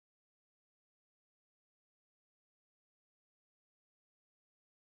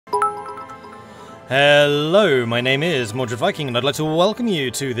Hello, my name is Mordred Viking, and I'd like to welcome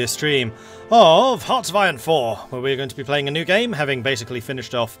you to this stream of Hearts of Iron 4, where we're going to be playing a new game, having basically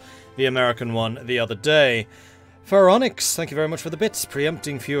finished off the American one the other day. Pharaonics, thank you very much for the bits.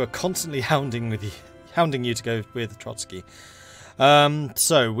 Preempting Few are constantly hounding you to go with Trotsky.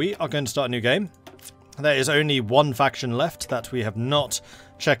 So we are going to start a new game. There is only one faction left that we have not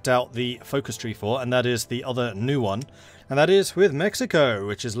checked out the focus tree for, and that is the other new one. And that is with Mexico,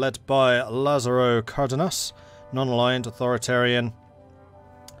 which is led by Lázaro Cárdenas, non-aligned authoritarian.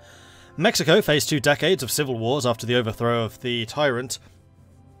 Mexico faced 2 decades of civil wars after the overthrow of the tyrant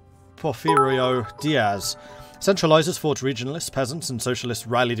Porfirio Diaz. Centralizers fought regionalists, peasants and socialists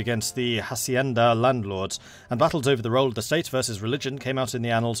rallied against the hacienda landlords, and battles over the role of the state versus religion came out in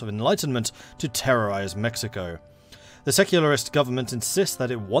the annals of enlightenment to terrorize Mexico. The secularist government insists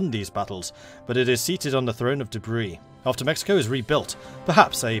that it won these battles, but it is seated on the throne of debris. After Mexico is rebuilt,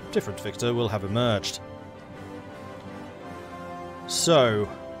 perhaps a different victor will have emerged. So,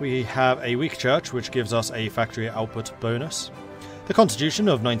 we have a weak church, which gives us a factory output bonus. The Constitution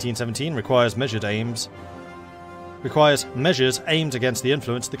of 1917 requires measures aimed against the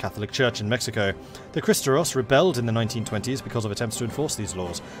influence of the Catholic Church in Mexico. The Cristeros rebelled in the 1920s because of attempts to enforce these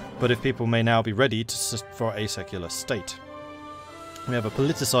laws, but if people may now be ready for a secular state. We have a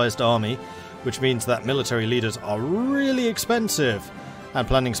politicized army, which means that military leaders are really expensive, and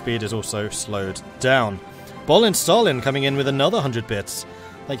planning speed is also slowed down. Bolin Stalin coming in with another 100 bits.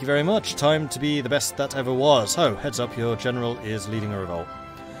 Thank you very much. Time to be the best that ever was. Oh, heads up, your general is leading a revolt.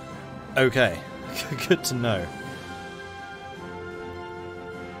 Okay, good to know.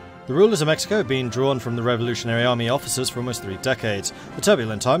 The rulers of Mexico have been drawn from the Revolutionary Army officers for almost 3 decades. The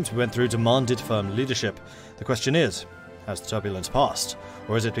turbulent times we went through demanded firm leadership. The question is, has the turbulence passed,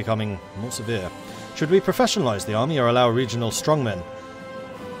 or is it becoming more severe? Should we professionalize the army or allow regional strongmen,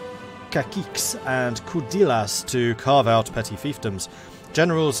 caciques and cudilas to carve out petty fiefdoms?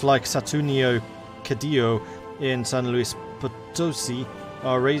 Generals like Saturnio Cadillo in San Luis Potosi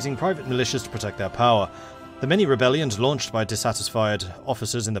are raising private militias to protect their power. The many rebellions launched by dissatisfied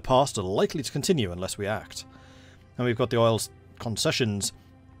officers in the past are likely to continue unless we act. And we've got the oil concessions.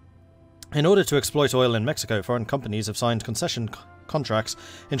 In order to exploit oil in Mexico, foreign companies have signed concession contracts,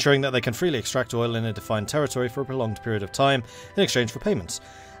 ensuring that they can freely extract oil in a defined territory for a prolonged period of time in exchange for payments.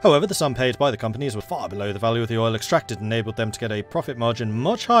 However, the sum paid by the companies was far below the value of the oil extracted and enabled them to get a profit margin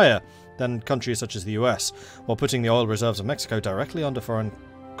much higher than countries such as the US, while putting the oil reserves of Mexico directly under foreign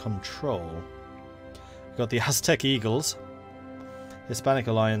control. We've got the Aztec Eagles, Hispanic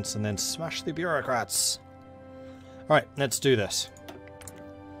Alliance, and then smash the bureaucrats. Alright, let's do this.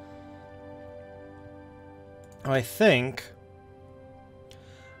 I think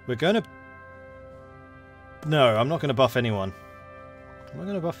we're going to... No, I'm not going to buff anyone. Am I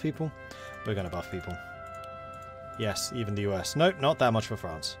going to buff people? We're going to buff people. Yes, even the US. Nope, not that much for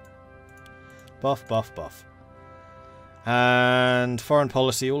France. Buff, buff, buff. And foreign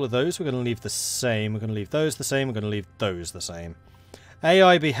policy, all of those we're going to leave the same. We're going to leave those the same. We're going to leave those the same.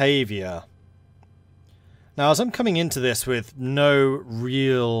 AI behavior. Now, as I'm coming into this with no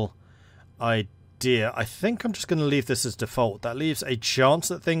real idea, I think I'm just going to leave this as default. That leaves a chance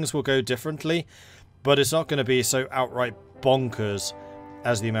that things will go differently, but it's not going to be so outright bonkers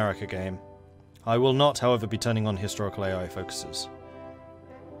as the America game. I will not, however, be turning on historical AI focuses.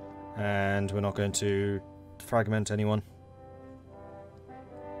 And we're not going to fragment anyone.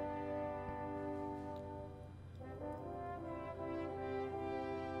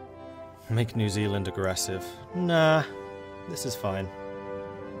 Make New Zealand aggressive. Nah, this is fine.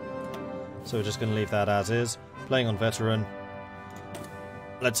 So we're just going to leave that as is. Playing on veteran.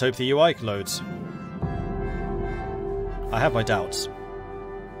 Let's hope the UI loads. I have my doubts.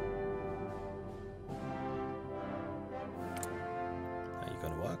 Are you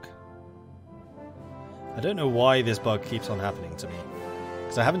going to work? I don't know why this bug keeps on happening to me,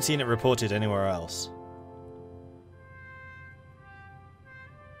 because I haven't seen it reported anywhere else.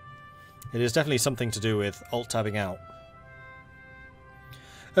 It is definitely something to do with alt-tabbing out.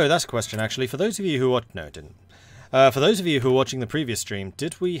 Oh, that's a question, actually. For those of you who... No, it didn't. For those of you who are watching the previous stream,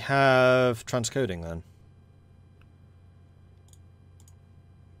 did we have transcoding then?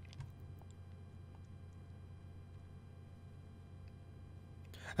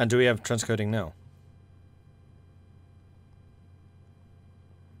 And do we have transcoding now?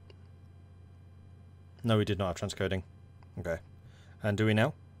 No, we did not have transcoding. Okay. And do we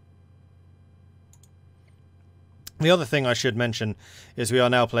now? The other thing I should mention is we are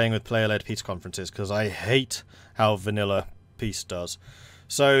now playing with player-led peace conferences, because I hate how vanilla peace does.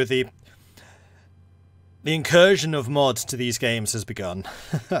 So the incursion of mods to these games has begun.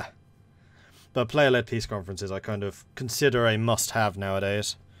 But player-led peace conferences I kind of consider a must-have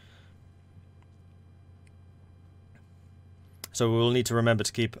nowadays. So we'll need to remember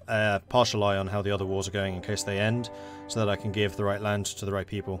to keep a partial eye on how the other wars are going in case they end, so that I can give the right land to the right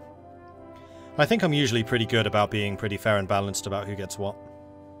people. I think I'm usually pretty good about being pretty fair and balanced about who gets what.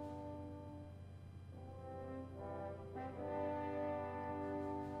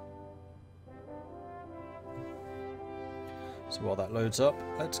 So while that loads up,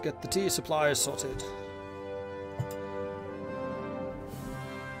 let's get the tea supplies sorted.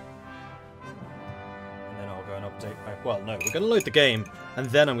 And then I'll go and update my... Well, no, we're going to load the game, and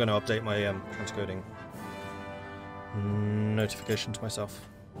then I'm going to update my transcoding notification to myself.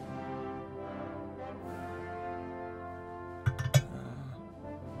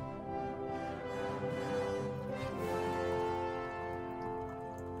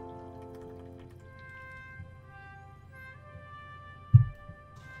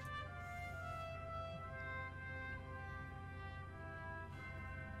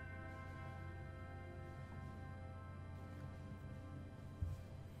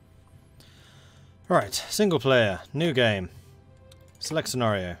 Alright, single player, new game. Select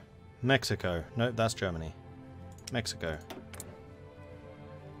scenario. Mexico. Nope, that's Germany. Mexico.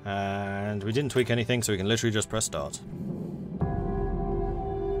 And we didn't tweak anything, so we can literally just press start.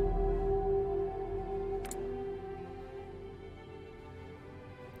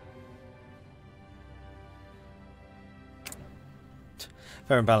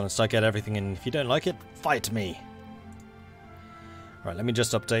 Fair and balanced, I get everything in. If you don't like it, fight me. Right, let me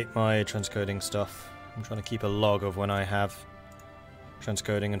just update my transcoding stuff. I'm trying to keep a log of when I have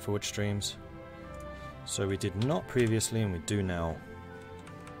transcoding and for which streams. So we did not previously, and we do now.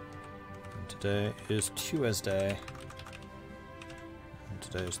 And today is Tuesday. And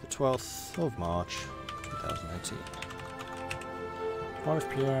today is the 12th of March, 2018. 5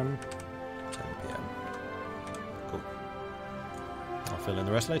 PM, 10 PM. Cool. I'll fill in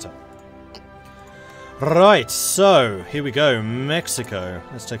the rest later. Right, so here we go, Mexico.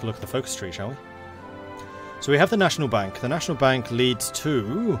 Let's take a look at the focus tree, shall we? So we have the National Bank. The National Bank leads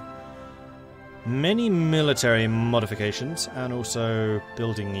to many military modifications and also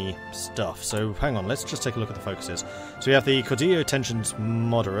building-y stuff. So hang on, let's just take a look at the focuses. So we have the Cordillo Tensions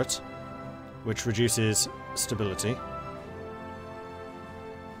Moderate, which reduces stability.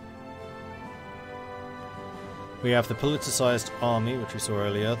 We have the politicized army, which we saw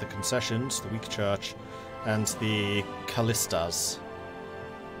earlier, the concessions, the weak church, and the Callistas,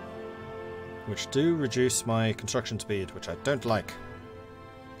 which do reduce my construction speed, which I don't like.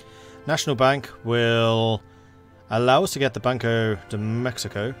 National Bank will allow us to get the Banco de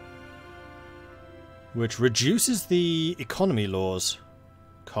Mexico, which reduces the economy laws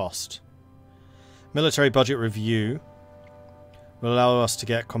cost. Military budget review will allow us to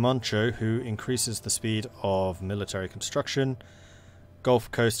get Comanche, who increases the speed of military construction. Gulf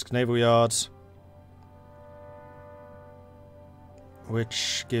Coast Naval Yards,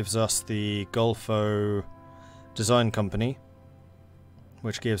 which gives us the Golfo Design Company,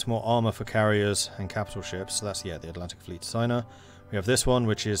 which gives more armor for carriers and capital ships. So that's, yeah, the Atlantic Fleet Designer. We have this one,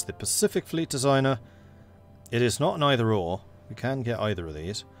 which is the Pacific Fleet Designer. It is not an either-or. We can get either of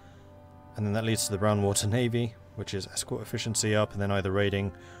these. And then that leads to the Brown Water Navy, which is escort efficiency up, and then either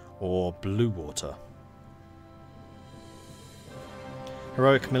raiding or blue water.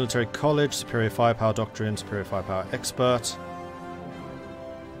 Heroic Military College, Superior Firepower Doctrine, Superior Firepower Expert.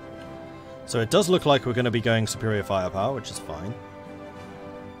 So it does look like we're going to be going Superior Firepower, which is fine.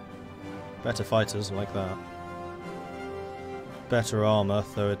 Better fighters, like that. Better armor,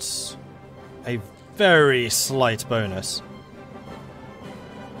 though it's a very slight bonus.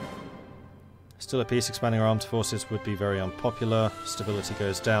 Still at peace, expanding our armed forces would be very unpopular. Stability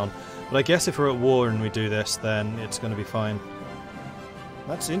goes down. But I guess if we're at war and we do this, then it's going to be fine.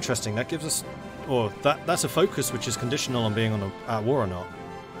 That's interesting. That gives us... Or that's a focus which is conditional on being at war or not.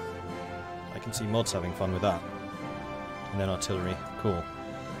 I can see mods having fun with that. And then artillery. Cool.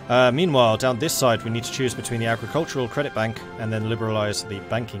 Meanwhile, down this side, we need to choose between the agricultural credit bank and then liberalise the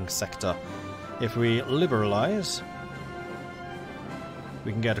banking sector. If we liberalise,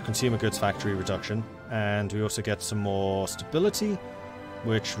 we can get a consumer goods factory reduction, and we also get some more stability,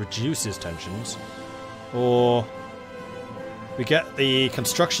 which reduces tensions. Or we get the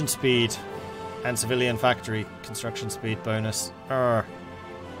construction speed and civilian factory construction speed bonus. I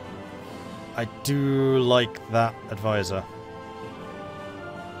do like that advisor.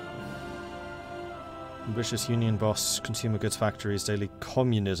 Ambitious union boss, consumer goods factories, daily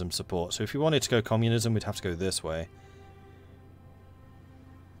communism support. So if you wanted to go communism, we'd have to go this way.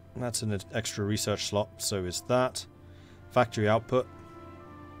 That's an extra research slot, so is that. Factory output.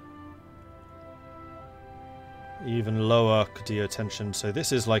 even lower Cadillo tension. So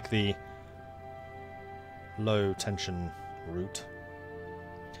this is like the low tension route.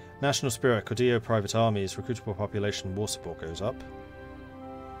 National spirit, Cadillo private armies, recruitable population, war support goes up.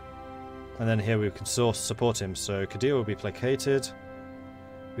 And then here we can support him. So Cadillo will be placated.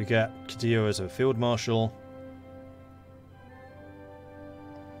 We get Cadillo as a field marshal.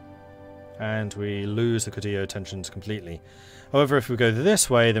 And we lose the Cadillo tensions completely. However, if we go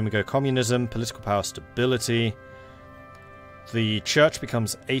this way, then we go communism, political power stability. The church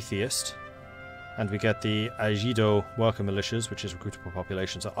becomes atheist. And we get the Agido worker militias, which is recruitable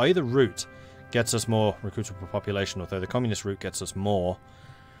population. So either route gets us more recruitable population, although the communist route gets us more.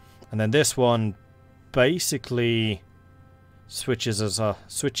 And then this one basically switches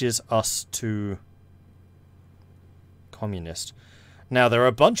us to communist. Now, there are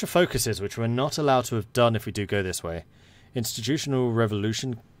a bunch of focuses which we're not allowed to have done if we do go this way. Institutional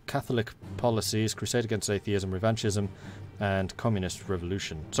revolution, Catholic policies, crusade against atheism, revanchism, and communist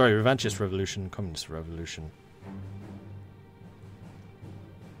revolution. Sorry, revanchist revolution, communist revolution.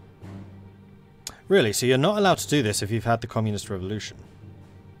 Really? So you're not allowed to do this if you've had the communist revolution?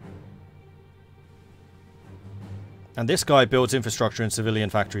 And this guy builds infrastructure in civilian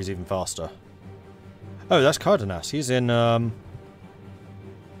factories even faster. Oh, that's Cardenas. He's in,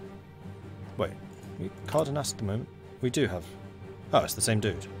 Wait, Cardenas at the moment? We do have... Oh, it's the same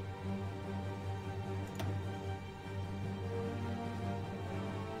dude.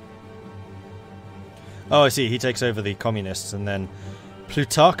 Oh, I see. He takes over the communists, and then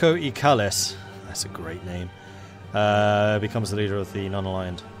Plutarco y Calles, that's a great name, becomes the leader of the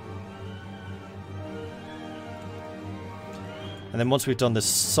non-aligned. And then once we've done the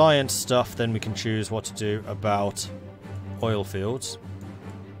science stuff, then we can choose what to do about oil fields.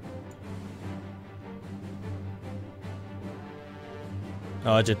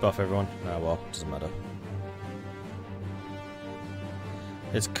 Oh, I did buff everyone. Oh well, doesn't matter.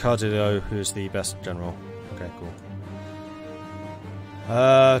 It's Cardillo who's the best general. Okay, cool.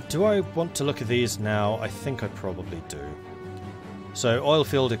 Do I want to look at these now? I think I probably do. So, oil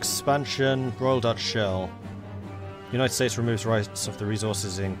field expansion, Royal Dutch Shell. United States removes rights of the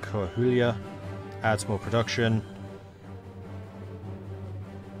resources in Coahuila, adds more production.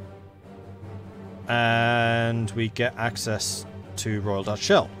 And we get access to Royal Dutch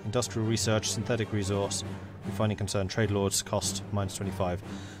Shell. Industrial research, synthetic resource, refining concern, trade laws, cost -25.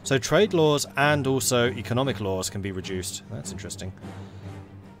 So trade laws and also economic laws can be reduced. That's interesting.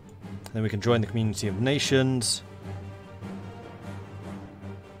 Then we can join the Community of Nations.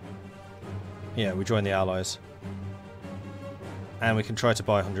 Yeah, we join the Allies. And we can try to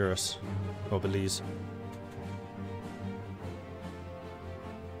buy Honduras or Belize.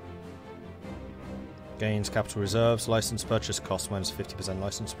 Gains capital reserves, license purchase cost -50%,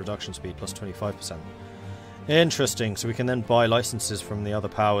 license production speed +25%. Interesting, so we can then buy licenses from the other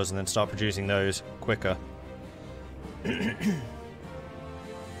powers and then start producing those quicker.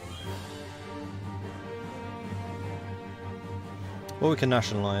 Or we can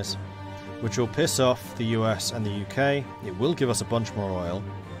nationalise, which will piss off the US and the UK. It will give us a bunch more oil.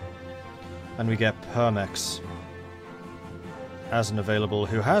 And we get Permex as an available,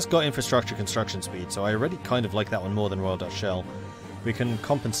 who has got infrastructure construction speed, so I already kind of like that one more than Royal Dutch Shell. We can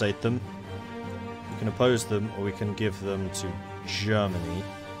compensate them, we can oppose them, or we can give them to Germany.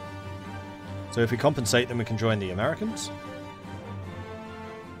 So if we compensate them, we can join the Americans.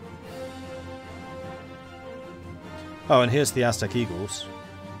 Oh, and here's the Aztec Eagles.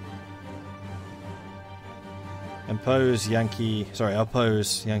 Oppose Yankee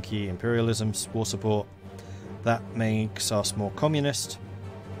imperialism, war support. That makes us more communist,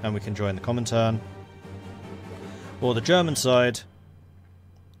 and we can join the Comintern. Or the German side,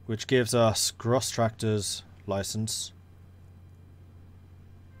 which gives us Gross Tractors license.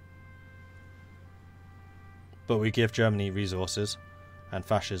 But we give Germany resources, and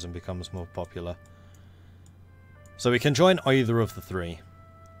fascism becomes more popular. So we can join either of the three.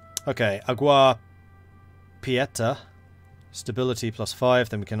 Okay, Agua Prieta, stability +5,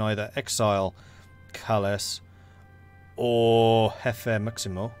 then we can either exile Calles or Jefe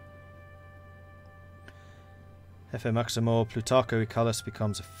Maximo. Jefe Maximo, Plutarco y Calles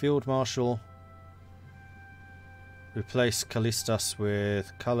becomes a field marshal. Replace Callistas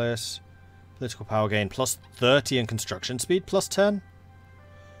with Calles. Political power gain +30 and construction speed +10.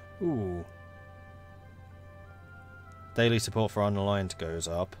 Ooh. Daily support for unaligned goes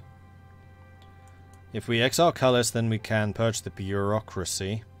up. If we exile Calles, then we can purge the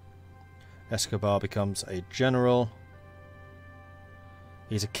bureaucracy. Escobar becomes a general.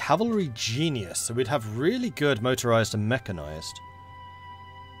 He's a cavalry genius, so we'd have really good motorized and mechanized.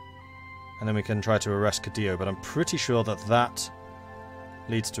 And then we can try to arrest Cadillo, but I'm pretty sure that that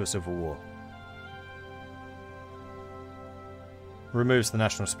leads to a civil war. Removes the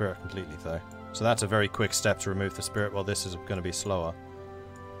national spirit completely, though. So that's a very quick step to remove the spirit, while this is going to be slower.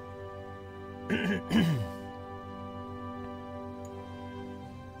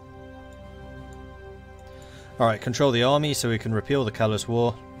 Alright, control the army so we can repeal the Callous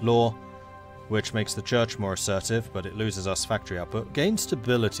War law, which makes the church more assertive, but it loses us factory output. Gain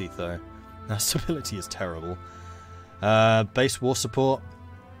stability, though. Now, stability is terrible. Base war support.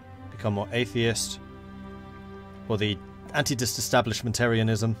 Become more atheist. Or the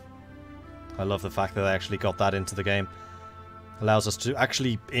anti-disestablishmentarianism. I love the fact that they actually got that into the game. Allows us to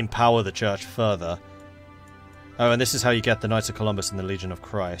actually empower the church further. Oh, and this is how you get the Knights of Columbus and the Legion of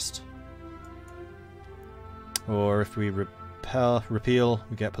Christ. Or if we repeal,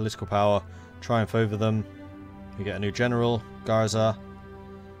 we get political power, triumph over them. We get a new general, Garza.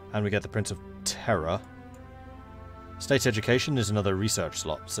 And we get the Prince of Terror. State education is another research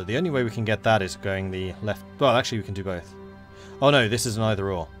slot. So the only way we can get that is going the left. Well, actually we can do both. Oh no, this is an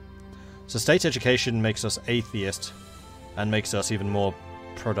either or. So state education makes us atheist and makes us even more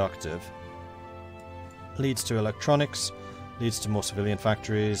productive. Leads to electronics, leads to more civilian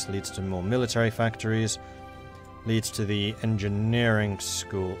factories, leads to more military factories, leads to the engineering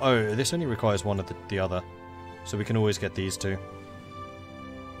school. Oh, this only requires one of the other. So we can always get these two.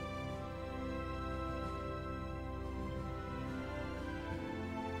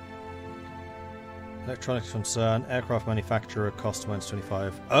 Electronics concern, aircraft manufacturer cost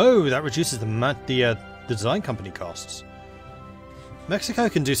 -25. Oh, that reduces the design company costs. Mexico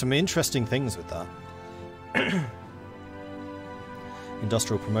can do some interesting things with that.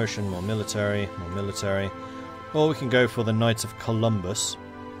 Industrial promotion, more military, more military. Or we can go for the Knights of Columbus,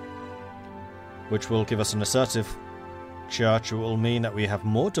 which will give us an assertive church. It will mean that we have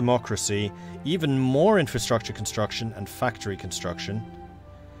more democracy, even more infrastructure construction and factory construction.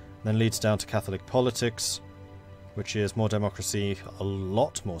 Then leads down to Catholic politics, which is more democracy, a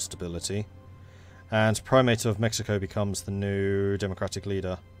lot more stability. And Primate of Mexico becomes the new democratic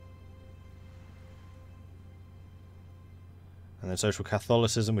leader. And then social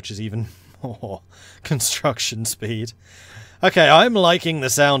Catholicism, which is even more construction speed. Okay, I'm liking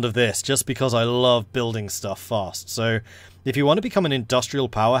the sound of this, just because I love building stuff fast. So, if you want to become an industrial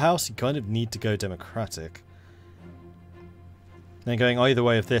powerhouse, you kind of need to go democratic. Then going either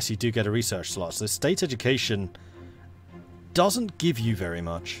way of this, you do get a research slot. So state education doesn't give you very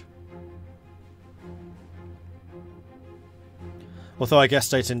much. Although I guess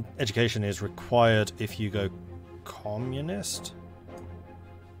state education is required if you go communist.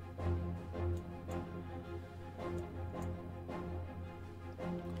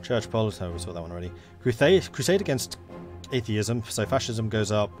 Church politics, oh, we saw that one already. Crusade against atheism, so fascism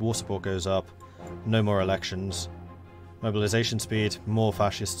goes up, war support goes up, no more elections. Mobilization speed, more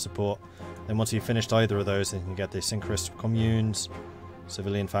fascist support. Then once you've finished either of those, then you can get the synchronist communes,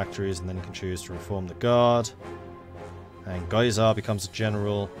 civilian factories, and then you can choose to reform the guard. And Geisar becomes a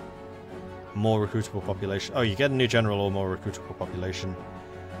general. More recruitable population. Oh, you get a new general or more recruitable population.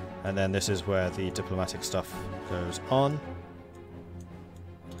 And then this is where the diplomatic stuff goes on.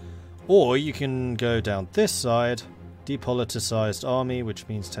 Or you can go down this side. Depoliticized army, which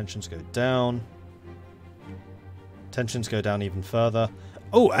means tensions go down. Tensions go down even further.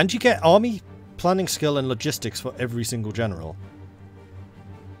 Oh, and you get army planning skill and logistics for every single general.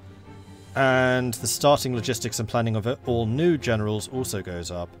 And the starting logistics and planning of all new generals also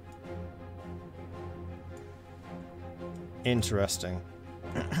goes up. Interesting.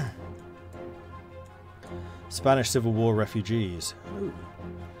 Spanish Civil War refugees. Ooh.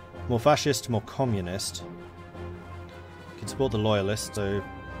 More fascist, more communist. You can support the loyalists, so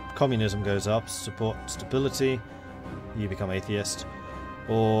communism goes up, support stability. You become atheist.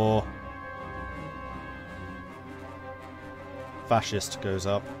 Or fascist goes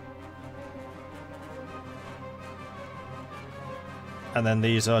up. And then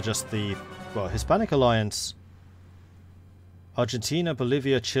these are just the, well, Hispanic Alliance. Argentina,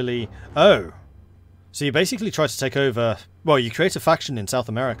 Bolivia, Chile. Oh! So you basically try to take over, well, you create a faction in South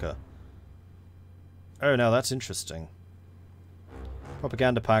America. Oh, now that's interesting.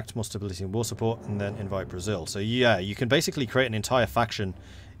 Propaganda pact, more stability and war support, and then invite Brazil. So yeah, you can basically create an entire faction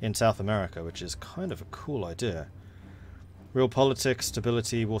in South America, which is kind of a cool idea. Real politics,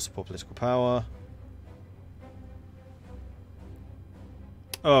 stability, war support, political power.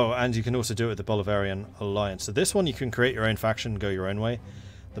 Oh, and you can also do it with the Bolivarian Alliance. So this one you can create your own faction and go your own way.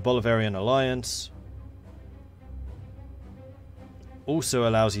 The Bolivarian Alliance also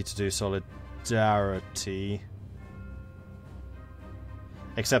allows you to do solidarity.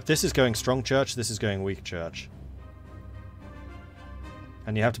 Except this is going strong church, this is going weak church.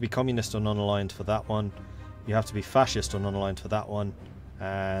 And you have to be communist or non-aligned for that one. You have to be fascist or non-aligned for that one.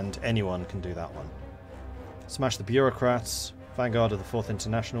 And anyone can do that one. Smash the bureaucrats. Vanguard of the 4th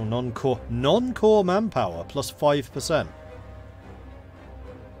International. Non-core manpower. Plus 5%.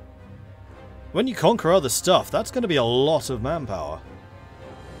 When you conquer other stuff, that's going to be a lot of manpower.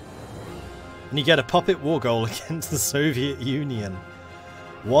 And you get a puppet war goal against the Soviet Union.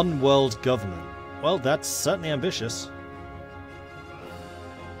 One world government. Well, that's certainly ambitious.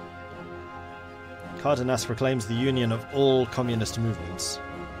 Cardenas proclaims the union of all communist movements.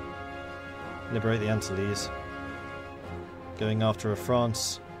 Liberate the Antilles. Going after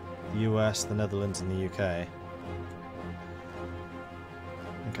France, the US, the Netherlands and the UK.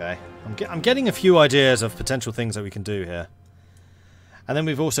 Okay. I'm getting a few ideas of potential things that we can do here. And then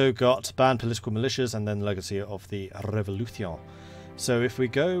we've also got ban political militias and then legacy of the Revolution. So if we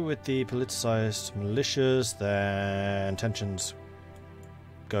go with the politicized militias, then tensions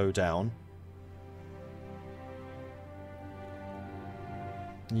go down.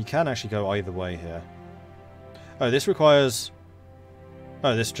 You can actually go either way here. Oh, this requires...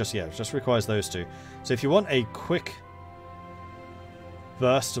 Oh, this just requires those two. So if you want a quick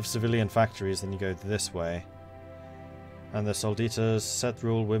burst of civilian factories, then you go this way. And the solditas set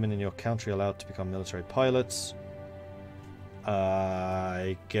rule: women in your country allowed to become military pilots.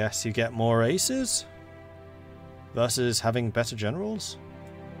 I guess you get more aces versus having better generals.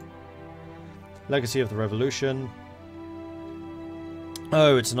 Legacy of the Revolution.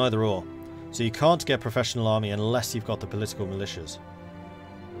 Oh, it's an either or. So you can't get professional army unless you've got the political militias.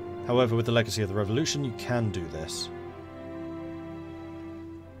 However, with the Legacy of the Revolution, you can do this.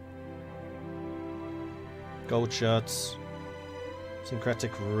 Gold shirts.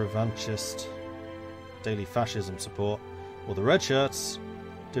 Syncretic revanchist. Daily fascism support. Or the red shirts.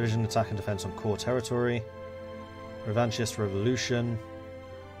 Division attack and defense on core territory. Revanchist revolution.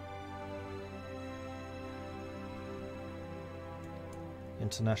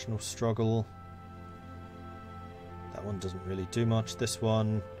 International struggle. That one doesn't really do much. This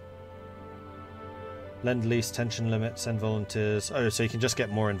one. Lend-lease, tension limit, send volunteers. Oh, so you can just get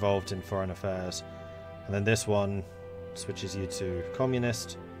more involved in foreign affairs. And then this one switches you to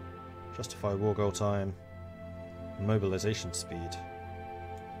communist. Justify war goal time. Mobilization speed.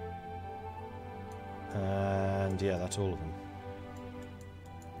 And yeah, that's all of them.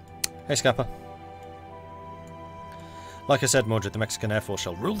 Hey, Scapper. Like I said, Mordred, the Mexican Air Force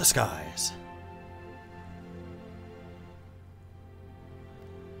shall rule the skies.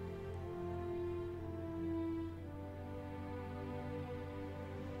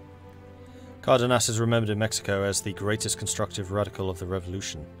 Cardenas is remembered in Mexico as the greatest constructive radical of the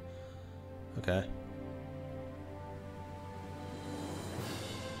revolution. Okay.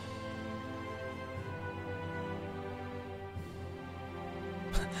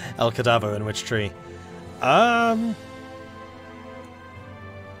 El Cadavo in which tree?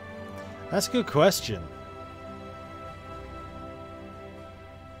 That's a good question.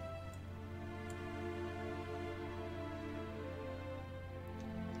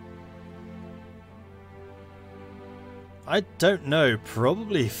 I don't know.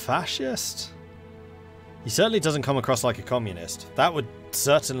 Probably fascist? He certainly doesn't come across like a communist. That would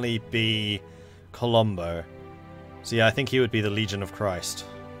certainly be Colombo. So yeah, I think he would be the Legion of Christ.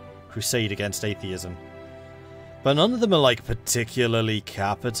 Crusade against atheism. But none of them are like particularly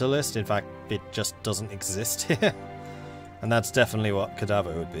capitalist. In fact, it just doesn't exist here. And that's definitely what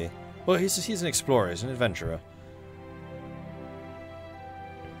Cadavo would be. Well, he's an explorer, he's an adventurer.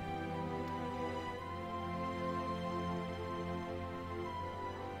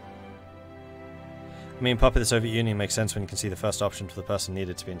 I mean, puppet the Soviet Union makes sense when you can see the first option for the person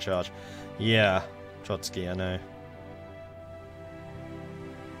needed to be in charge. Yeah, Trotsky, I know.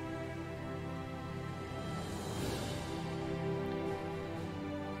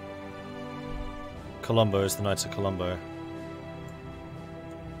 Colombo is the Knights of Colombo.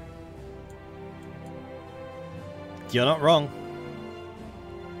 You're not wrong.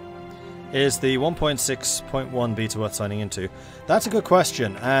 Is the 1.6.1 beta worth signing into? That's a good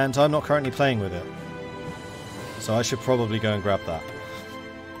question, and I'm not currently playing with it. So I should probably go and grab that.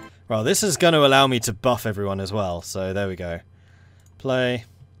 Well, this is going to allow me to buff everyone as well, so there we go. Play.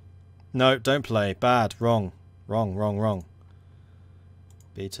 No, don't play. Bad. Wrong. Wrong, wrong, wrong.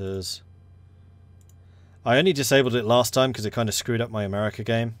 Betas. I only disabled it last time because it kind of screwed up my America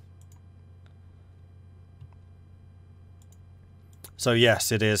game. So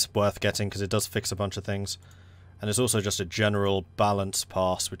yes, it is worth getting because it does fix a bunch of things. And it's also just a general balance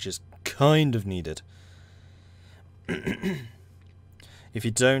pass, which is kind of needed. If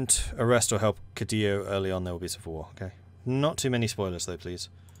you don't arrest or help Cadillo early on, there will be civil war. Okay. Not too many spoilers, though, please.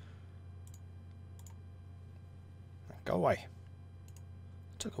 Go away.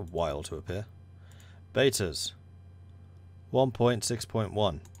 Took a while to appear. Betas.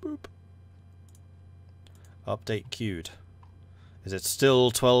 1.6.1. Boop. Update queued. Is it still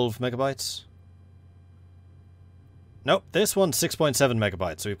 12 megabytes? Nope, this one's 6.7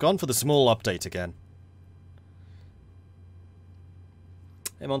 megabytes, so we've gone for the small update again.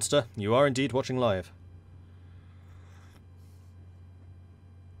 Hey Monster, you are indeed watching live.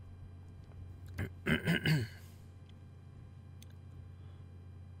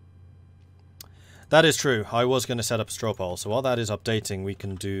 That is true. I was going to set up a straw poll, so while that is updating, we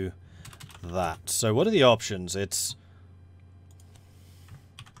can do that. So what are the options? It's...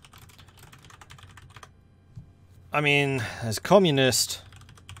 I mean, there's communist,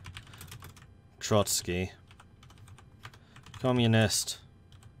 Trotsky, communist,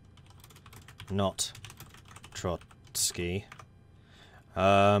 not Trotsky,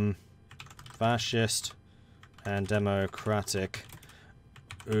 fascist, and democratic,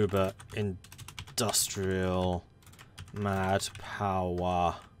 uber industrial, mad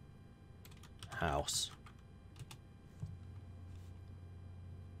power house.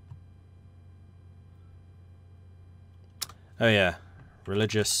 Oh yeah,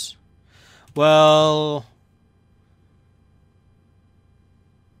 religious. Well,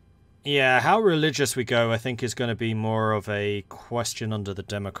 yeah, how religious we go I think is going to be more of a question under the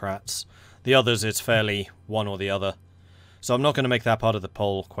Democrats. The others, it's fairly one or the other. So I'm not going to make that part of the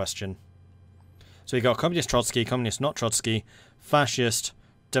poll question. So you got communist Trotsky, communist not Trotsky, fascist,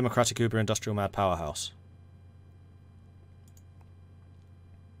 democratic uber industrial mad powerhouse.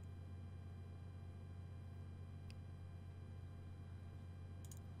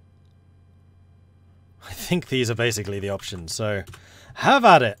 I think these are basically the options, so have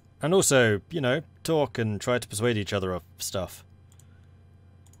at it! And also, you know, talk and try to persuade each other of stuff.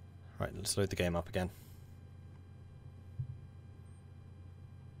 Right, let's load the game up again.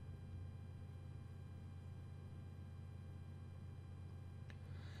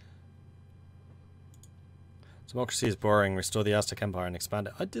 Democracy is boring. Restore the Aztec Empire and expand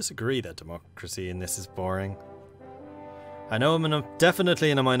it. I disagree that democracy in this is boring. I know I'm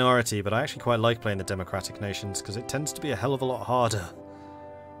definitely in a minority, but I actually quite like playing the democratic nations because it tends to be a hell of a lot harder.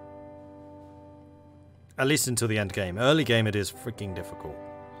 At least until the end game. Early game it is freaking difficult.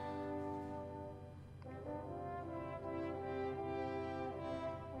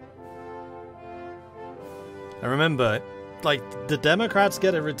 I remember, like, the Democrats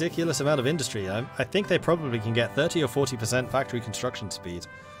get a ridiculous amount of industry. I think they probably can get 30 or 40% factory construction speed.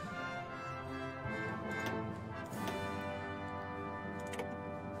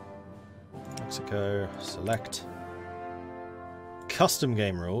 Mexico, select. Custom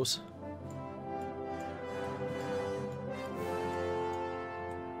game rules.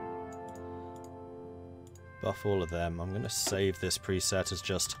 Buff all of them. I'm going to save this preset as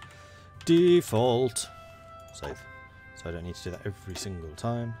just default. Save. So I don't need to do that every single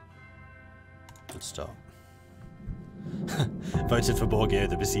time. Good start. Voted for Borgio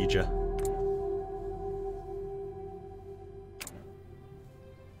the Besieger.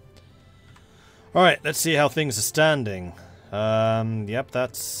 Alright, let's see how things are standing. Yep,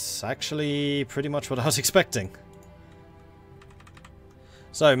 that's actually pretty much what I was expecting.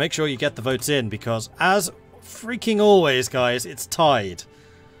 So, make sure you get the votes in, because as freaking always, guys, it's tied.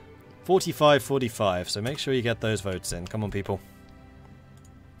 45-45, so make sure you get those votes in. Come on, people.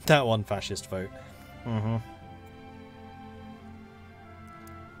 That one fascist vote.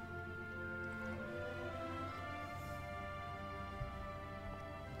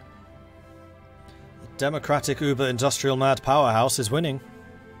 Democratic Uber Industrial Mad Powerhouse is winning.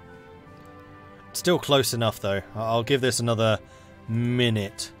 Still close enough though. I'll give this another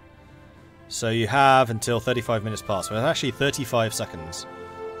minute. So you have until 35 minutes past. Well, it's actually 35 seconds.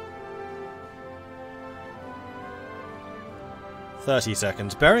 30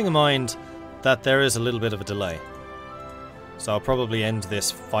 seconds. Bearing in mind that there is a little bit of a delay. So I'll probably end this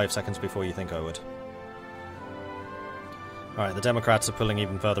 5 seconds before you think I would. Alright, the Democrats are pulling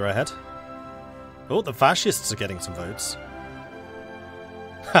even further ahead. Oh, the fascists are getting some votes.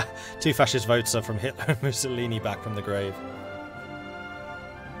 Ha! 2 fascist votes are from Hitler and Mussolini back from the grave.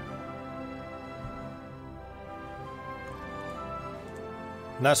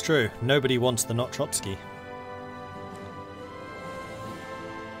 And that's true. Nobody wants the not Trotsky.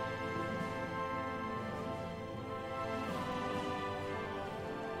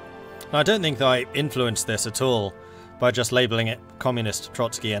 I don't think that I influenced this at all by just labeling it Communist,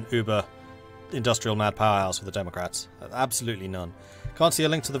 Trotsky and Uber industrial mad powerhouse for the Democrats. Absolutely none. Can't see a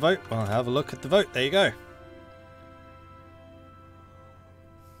link to the vote? Well, have a look at the vote. There you go.